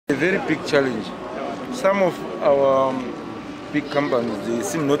A very big challenge. Some of our big companies, they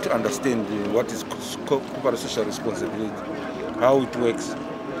seem not to understand what is corporate social responsibility, how it works.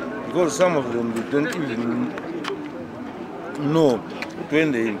 Because some of them, they don't even know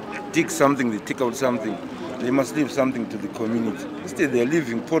when they dig something, they take out something, they must leave something to the community. Instead, they're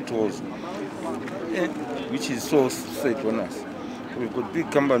leaving potholes, which is so sad on us. We've got big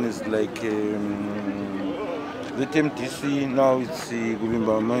companies like ZMDC, now it's the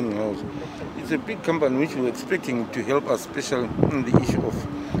Kuvimba Mining House. It's a big company which we're expecting to help us, especially in the issue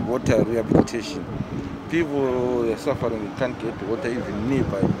of water rehabilitation. People are suffering, they can't get water even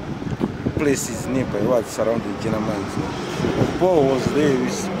nearby, places nearby what surrounding Jena mines. Bore was there,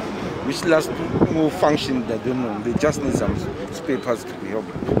 which last functioned, I don't know, they just need some spare parts to be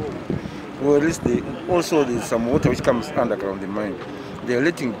helped. Or at least there's some water which comes underground the mine. They're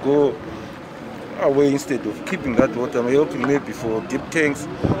letting go away instead of keeping that water, helping maybe for deep tanks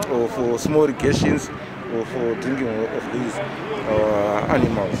or for small irrigations or for drinking of these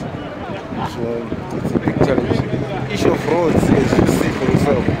animals. So it's a big challenge. Issue of roads, as you see for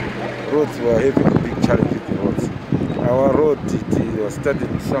yourself, roads were having a big challenge with the roads. Our road it was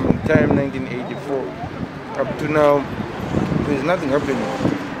started sometime 1984. Up to now, there's nothing happening.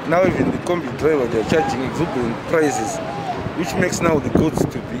 Now even the combi driver, they're charging exorbitant prices, which makes now the goods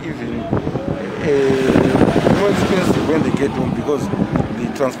to be even more expensive when they get home, because the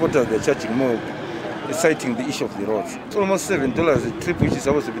transporters, they're charging more, citing the issue of the roads. It's almost $7 a trip, which is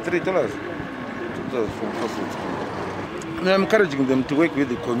supposed to be $3. I'm encouraging them to work with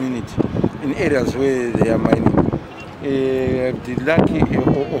the community in areas where they are mining. The lucky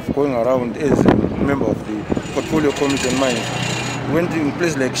of going around as a member of the portfolio committee on mines, went in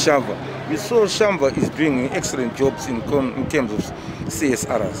places like Shamba. We saw Shamba is doing excellent jobs in terms of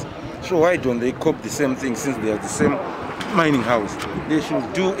CSRs. So why don't they copy the same thing, since they are the same mining house? They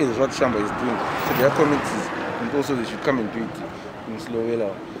should do as what Shamba is doing. So their committees, and also they should come and do it in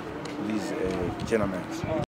Silobela, these Jena mines.